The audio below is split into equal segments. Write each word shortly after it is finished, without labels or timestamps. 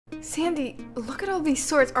Sandy, look at all these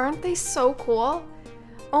swords. Aren't they so cool?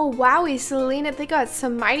 Oh, wowie, Selena, they got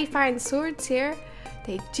some mighty fine swords here.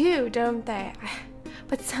 They do, don't they?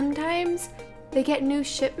 But sometimes they get new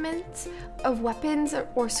shipments of weapons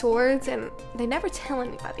or swords and they never tell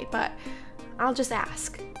anybody, but I'll just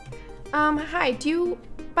ask. Hi, do you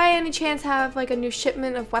by any chance have like a new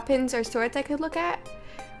shipment of weapons or swords I could look at?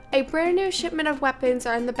 A brand new shipment of weapons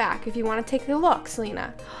are in the back if you want to take a look,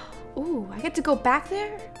 Selena. Ooh, I get to go back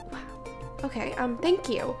there? Wow. Okay, thank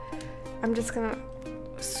you. I'm just gonna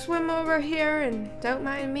swim over here and don't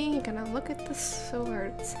mind me. Gonna look at the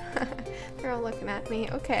swords. They're all looking at me.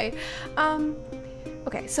 Okay.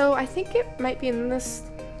 Okay, so I think it might be in this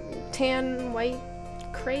tan white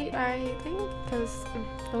crate, I think, because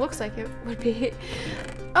it looks like it would be.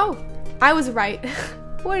 Oh, I was right.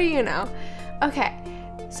 What do you know? Okay.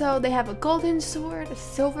 So they have a golden sword, a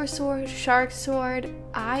silver sword, shark sword,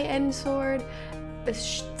 iron sword, a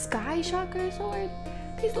sky shocker sword.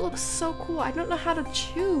 These look so cool. I don't know how to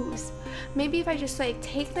choose. Maybe if I just like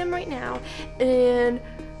take them right now and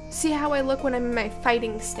see how I look when I'm in my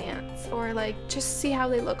fighting stance, or like just see how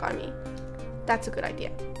they look on me. That's a good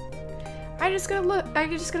idea. I'm just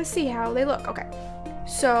gonna see how they look. Okay.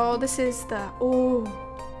 So this is the, oh,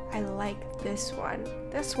 I like this one.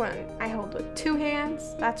 This one I hold with 2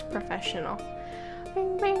 hands. That's professional.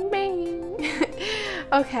 Bing, bing, bing.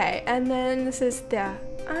 Okay, and then this is the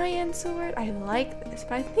iron sword. I like this,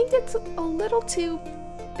 but I think it's a little too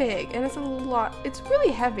big, and it's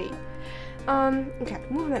really heavy. Okay,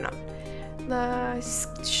 moving on. The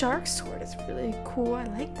shark sword is really cool. I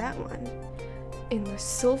like that one. And the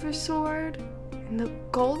silver sword and the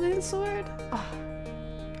golden sword. Oh,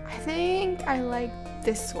 I think I like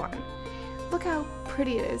this one. Look how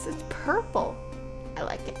pretty it is. It's purple. I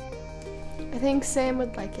like it. I think Sam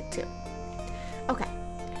would like it too. Okay,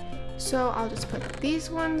 so I'll just put these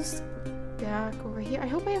ones back over here. I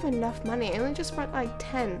hope I have enough money. I only just brought like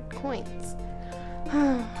 10 coins.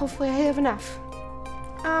 Hopefully I have enough.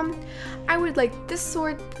 I would like this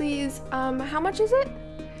sword, please. How much is it?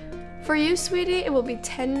 For you, sweetie, it will be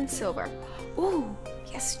 10 silver. Ooh,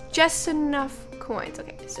 yes, just enough coins.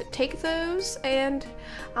 Okay, so take those and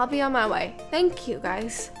I'll be on my way. Thank you,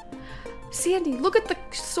 guys. Sandy, look at the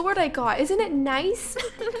sword I got. Isn't it nice?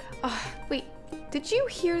 Wait, did you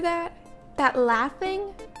hear that? That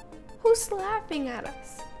laughing? Who's laughing at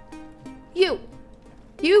us? You.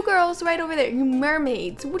 You girls right over there. You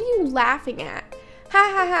mermaids. What are you laughing at?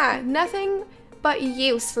 Ha ha ha. Nothing but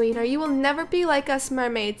you, Selena. You will never be like us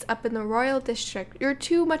mermaids up in the Royal District. You're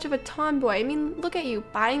too much of a tomboy. I mean, look at you,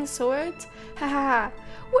 buying swords. Ha ha ha.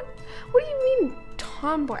 What do you mean,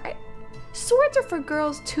 tomboy? Swords are for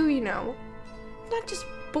girls too, you know. Not just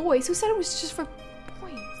boys. Who said it was just for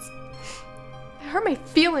boys? It hurt my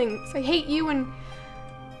feelings. I hate you and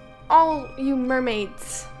all you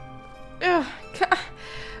mermaids. Ugh.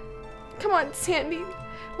 Come on, Sandy.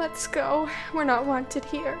 Let's go. We're not wanted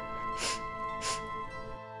here.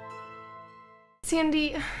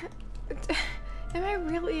 Sandy, am I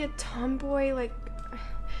really a tomboy? Like,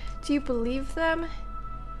 do you believe them?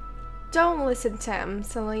 Don't listen to him,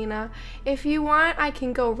 Selena. If you want, I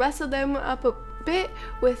can go wrestle them up a bit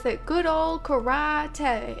with a good old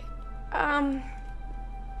karate.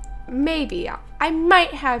 Maybe. I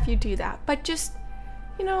might have you do that, but just,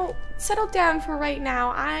 you know, settle down for right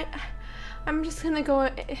now. I'm just gonna go,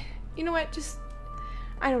 you know what, just,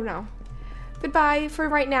 I don't know. Goodbye for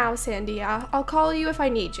right now, Sandy. I'll call you if I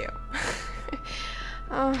need you.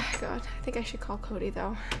 Oh, God. I think I should call Cody,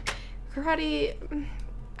 though. Karate,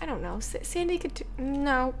 I don't know. Sandy could do,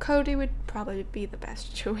 no, Cody would probably be the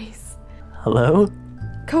best choice. Hello?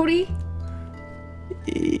 Cody?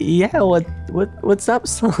 Yeah, what's up,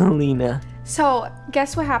 Selena? So,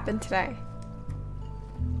 guess what happened today?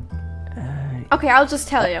 Okay, I'll just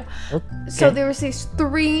tell you. Okay. So there was these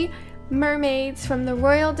 3 mermaids from the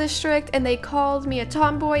Royal District, and they called me a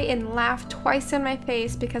tomboy and laughed twice in my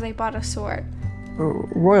face because I bought a sword.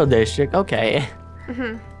 Royal District, okay.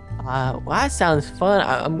 Mm-hmm. Well, that sounds fun.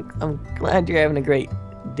 I'm glad you're having a great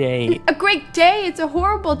day. A great day? It's a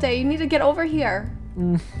horrible day. You need to get over here.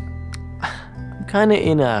 I'm kind of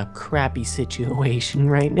in a crappy situation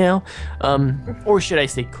right now. Or should I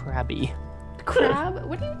say crabby? Crab?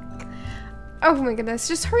 What do you... Oh my goodness,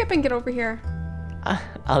 just hurry up and get over here.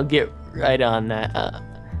 I'll get right on that.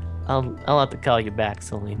 I'll have to call you back,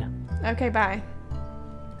 Selena. Okay, bye.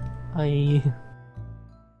 Bye.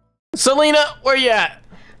 Selena, where you at?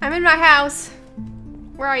 I'm in my house.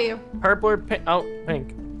 Where are you? Purple or pink? Oh,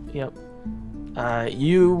 pink. Yep.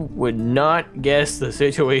 You would not guess the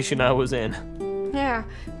situation I was in. Yeah,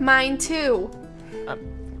 mine too.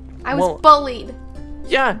 I was well, bullied.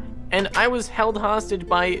 Yeah, and I was held hostage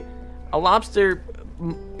by a lobster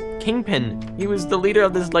kingpin. He was the leader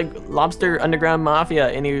of this like lobster underground mafia,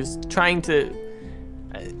 and he was trying to.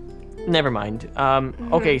 Never mind.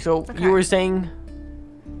 Okay, so you were saying.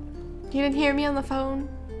 You didn't hear me on the phone?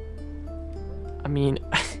 I mean.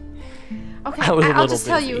 Okay, I'll just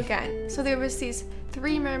tell you again. So there was these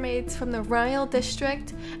 3 mermaids from the royal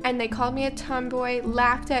district, and they called me a tomboy,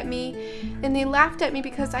 laughed at me, and they laughed at me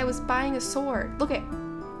because I was buying a sword. Look at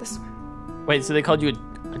this one. Wait, so they called you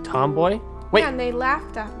a tomboy? Wait. Yeah, and they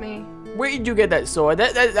laughed at me. Where did you get that sword?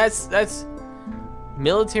 That's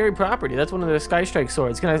military property. That's one of the Sky Strike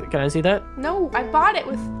swords. Can I see that? No, I bought it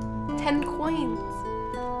with 10 coins.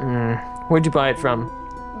 Where'd you buy it from?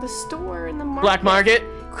 The store in the market. Black market?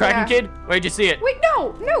 Kraken Kid? Where'd you see it? Wait,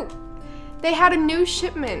 no. They had a new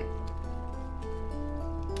shipment.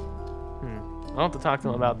 I'll have to talk to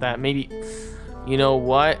him about that. Maybe, you know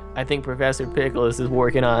what? I think Professor Pickles is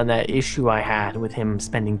working on that issue I had with him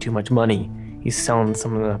spending too much money. He's selling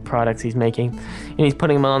some of the products he's making, and he's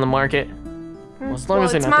putting them on the market. Well, as long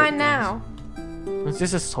as it's mine now. It's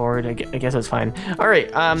just a sword. I guess that's fine. All right.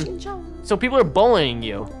 So people are bullying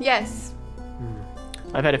you. Yes.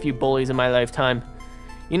 I've had a few bullies in my lifetime.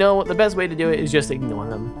 You know, the best way to do it is just ignore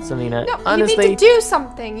them, Selena. No, honestly, you need to do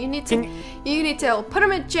something. You need to put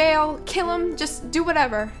them in jail, kill them, just do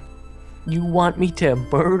whatever. You want me to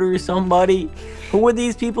murder somebody? Who are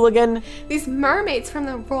these people again? These mermaids from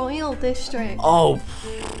the royal district. Oh,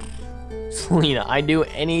 Selena, I'd do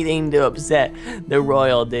anything to upset the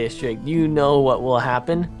royal district. You know what will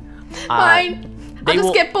happen? Fine. I'll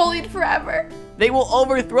just get bullied forever. They will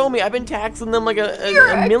overthrow me. I've been taxing them like a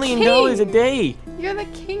 $1 million a day. You're the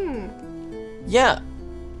king. Yeah,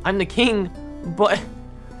 I'm the king, but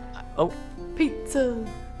oh, pizza.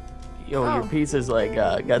 Yo, your pizza's like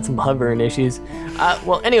got some hovering issues.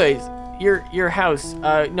 Well, anyways, your house.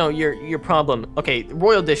 No, your problem. Okay,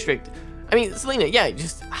 Royal District. I mean, Selena. Yeah,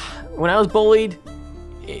 just when I was bullied,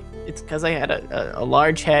 it's because I had a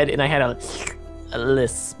large head and I had a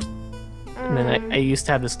lisp, and then I used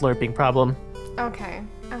to have the slurping problem. Okay,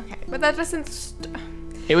 but that doesn't.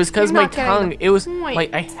 It was because my tongue. It was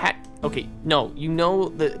like I had. Okay, no, you know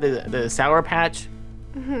the Sour Patch.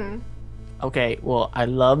 Okay, well, I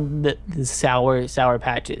love the sour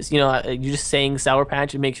patches. You know, you just saying Sour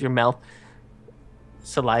Patch, it makes your mouth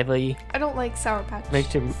saliva-y. I don't like Sour Patch.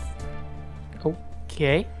 Makes your.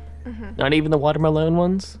 Okay. Not even the watermelon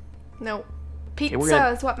ones. No, pizza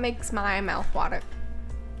is what makes my mouth water.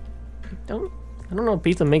 I don't know if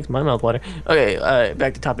pizza makes my mouth water. Okay,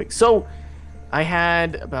 back to topic. So, I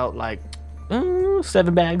had about like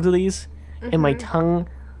 7 bags of these, and my tongue,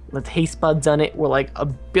 the taste buds on it were like a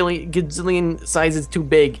gazillion sizes too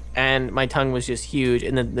big, and my tongue was just huge,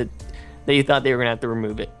 and then they thought they were gonna have to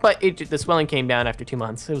remove it. But the swelling came down after 2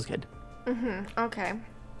 months. It was good. Okay.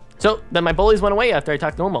 So then my bullies went away after I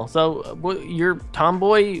talked normal. So your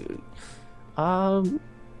tomboy, I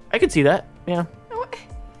could see that. Yeah.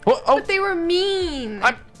 But they were mean.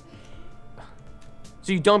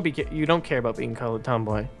 So you don't care about being called a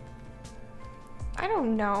tomboy? I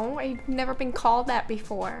don't know. I've never been called that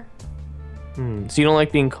before. So you don't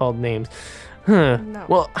like being called names? Huh. No.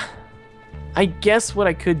 Well, I guess what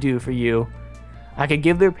I could do for you, I could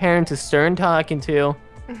give their parents a stern talking to,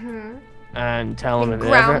 and tell them if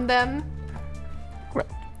ground them.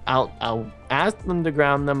 I'll ask them to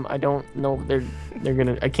ground them. I don't know if they're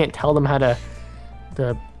gonna. I can't tell them how to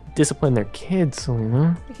discipline their kids,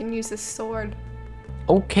 Selena. We can use this sword.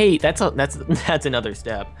 Okay, that's another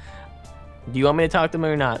step. Do you want me to talk to them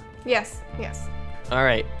or not? Yes. All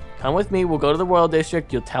right, come with me. We'll go to the Royal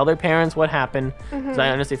District. You'll tell their parents what happened, because I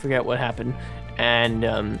honestly forget what happened. And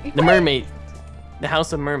the mermaid, the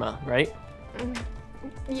House of Merma, right?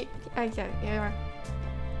 Yeah.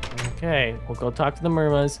 Okay, we'll go talk to the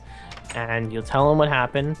Mermas, and you'll tell them what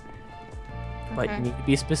happened. But you need to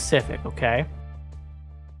be specific, okay?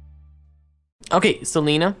 Okay,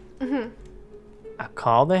 Selena. I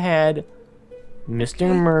called ahead. Mr.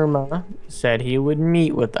 Merma said he would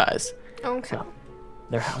meet with us. Okay. So,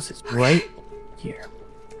 their house is right here.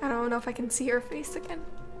 I don't know if I can see her face again.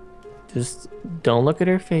 Just don't look at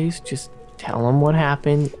her face. Just tell them what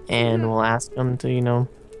happened, and we'll ask them to,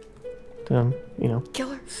 kill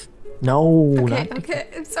her. No. Okay,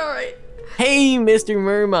 I'm sorry. Hey, Mr.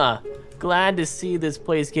 Merma. Glad to see this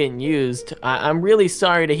place getting used. I'm really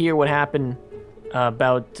sorry to hear what happened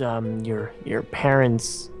about your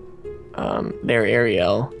parents, their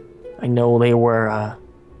Ariel. I know they were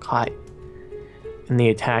caught in the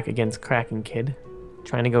attack against Kraken Kid,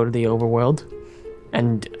 trying to go to the overworld.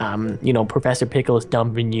 and you know, Professor Pickles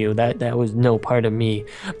dumping you. That was no part of me.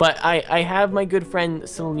 But I have my good friend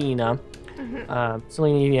Selena.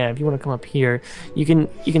 Selena, yeah, if you want to come up here, you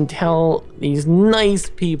can tell these nice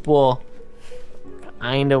people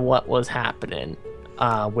kind of what was happening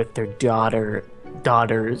with their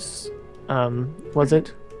daughters. Was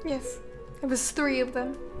it? Yes, it was 3 of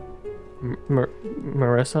them.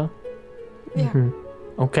 Marissa? Yeah.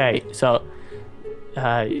 Okay, so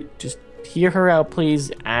just hear her out,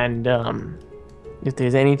 please, and if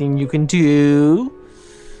there's anything you can do,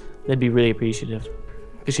 that'd be really appreciative,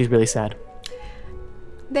 because she's really sad.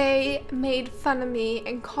 They made fun of me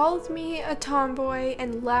and called me a tomboy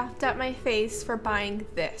and laughed at my face for buying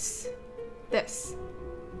this. That's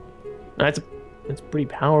a pretty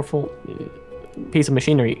powerful piece of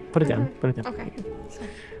machinery. Put it down. Put it down. Okay.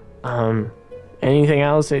 Anything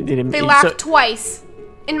else? They laughed twice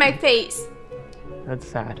in my face. That's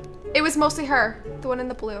sad. It was mostly her, the one in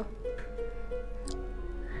the blue.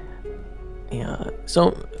 Yeah.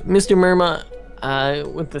 So, Mr. Merma,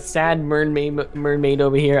 with the sad mermaid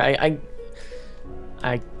over here, I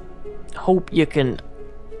hope you can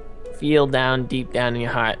feel deep down in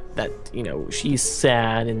your heart that, you know, she's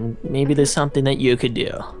sad and maybe there's something that you could do.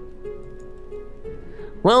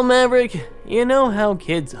 Well, Maverick, you know how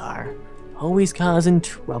kids are. Always causing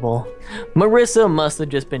trouble. Marissa must have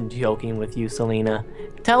just been joking with you, Selena.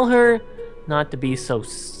 Tell her not to be so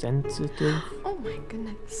sensitive. Oh my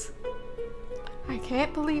goodness. I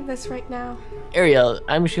can't believe this right now. Ariel,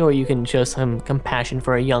 I'm sure you can show some compassion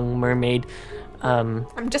for a young mermaid. I'm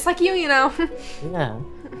just like you know. Yeah.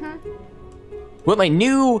 What my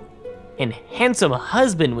new and handsome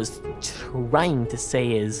husband was trying to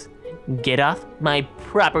say is, get off my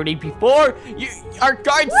property before our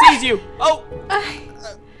guard sees you. Oh,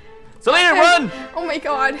 Selena, run! Oh my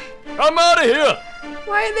god. I'm out of here.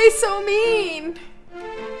 Why are they so mean?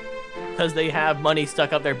 Because they have money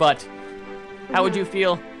stuck up their butt. How would you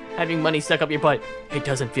feel having money stuck up your butt? It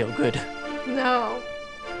doesn't feel good. No.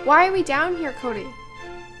 Why are we down here, Cody?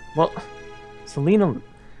 Well, Selena,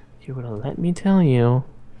 if you would have let me tell you,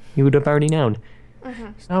 you would have already known.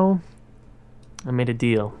 So, I made a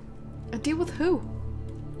deal. A deal with who?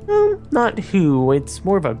 Not who, it's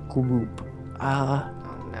more of a group.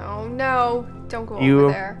 Oh no, don't go over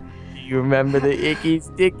there. You remember the icky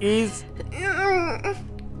stickies?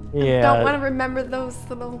 Yeah. Don't want to remember those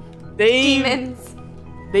little demons.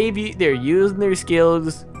 They're using their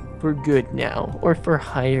skills for good now, or for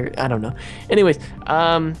hire. I don't know. Anyways,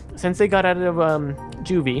 since they got out of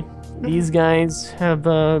juvie, these guys have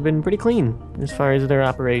been pretty clean as far as their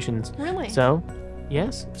operations. Really? So,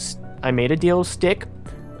 yes, I made a deal. Stick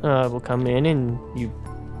will come in, and you.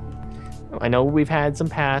 I know we've had some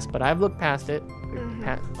past, but I've looked past it.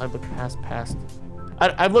 I've looked past.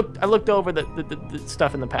 I've looked over the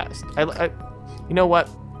stuff in the past. You know what?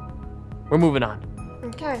 We're moving on.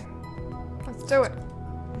 Okay, let's do it.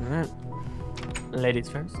 All right. Ladies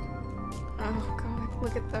first. Oh god,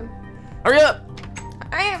 look at them. Hurry up!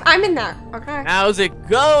 I'm in there. Okay. How's it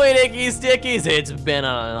going, Icky Stickies? It's been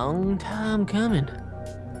a long time coming,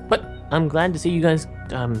 but I'm glad to see you guys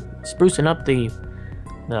sprucing up the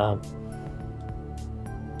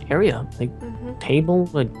area, like table.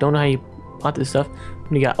 I don't know how you bought this stuff. What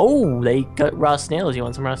do you got? Oh, they got raw snails. You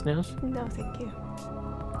want some raw snails? No, thank you.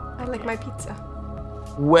 I like my pizza.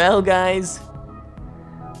 Well, guys,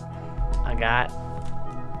 I got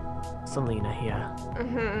Selena here.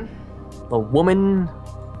 The woman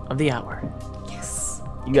of the hour. Yes.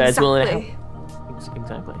 You guys willing to help?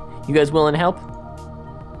 Exactly. You guys willing to help?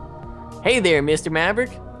 Hey there, Mr.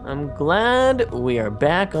 Maverick. I'm glad we are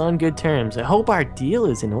back on good terms. I hope our deal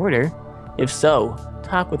is in order. If so,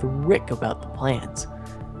 talk with Rick about the plans.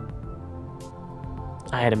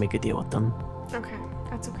 I had to make a deal with them. Okay,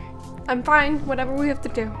 that's okay. I'm fine, whatever we have to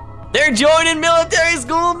do. They're joining military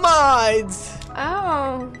school mods!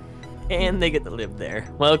 Oh. And they get to live there.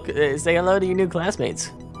 Well, say hello to your new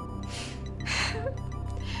classmates.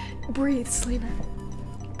 Breathe, Selena.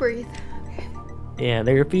 Breathe. Yeah,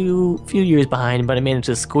 they're a few years behind, but I managed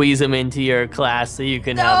to squeeze them into your class so you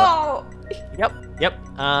can have Yep.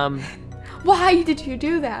 Why did you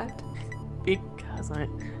do that? Because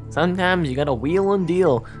sometimes you gotta wheel and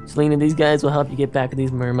deal. Selena, these guys will help you get back to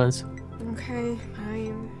these mermaids. Okay,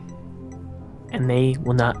 fine. And they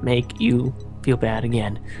will not make you feel bad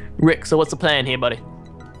again. Rick, so what's the plan here, buddy?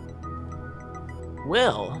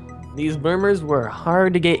 Well, these mermaids were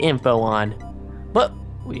hard to get info on, but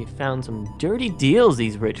we found some dirty deals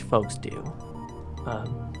these rich folks do.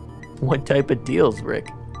 What type of deals, Rick?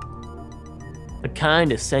 The kind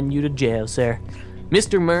to send you to jail, sir.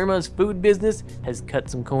 Mr. Merma's food business has cut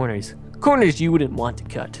some corners. corners you wouldn't want to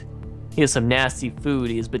cut. Here's some nasty food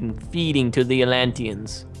he has been feeding to the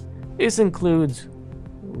Atlanteans. This includes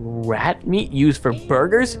rat meat used for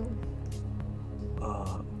burgers?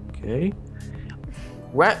 Okay.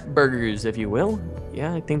 Rat burgers, if you will.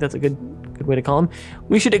 Yeah, I think that's a good way to call them.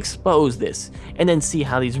 We should expose this, and then see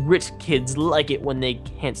how these rich kids like it when they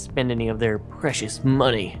can't spend any of their precious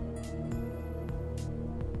money.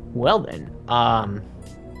 Well then,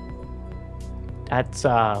 that's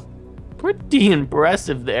pretty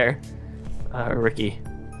impressive there, Ricky.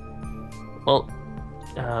 Well,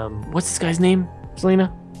 what's this guy's name,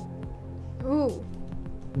 Selena? Ooh.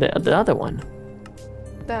 The other one.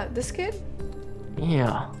 This kid?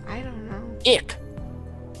 Yeah. I don't know. Ick.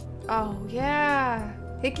 Oh yeah.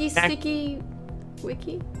 Hickey Sticky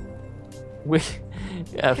Wiki?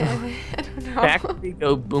 Yeah, I don't know. Factory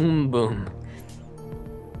go boom boom.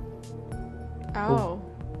 Oh.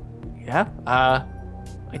 Yeah.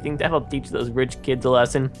 I think that'll teach those rich kids a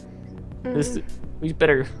lesson. We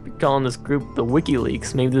better be calling this group the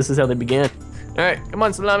WikiLeaks. Maybe this is how they began. All right, come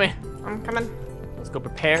on, Salami. I'm coming. Let's go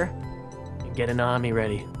prepare and get an army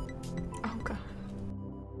ready.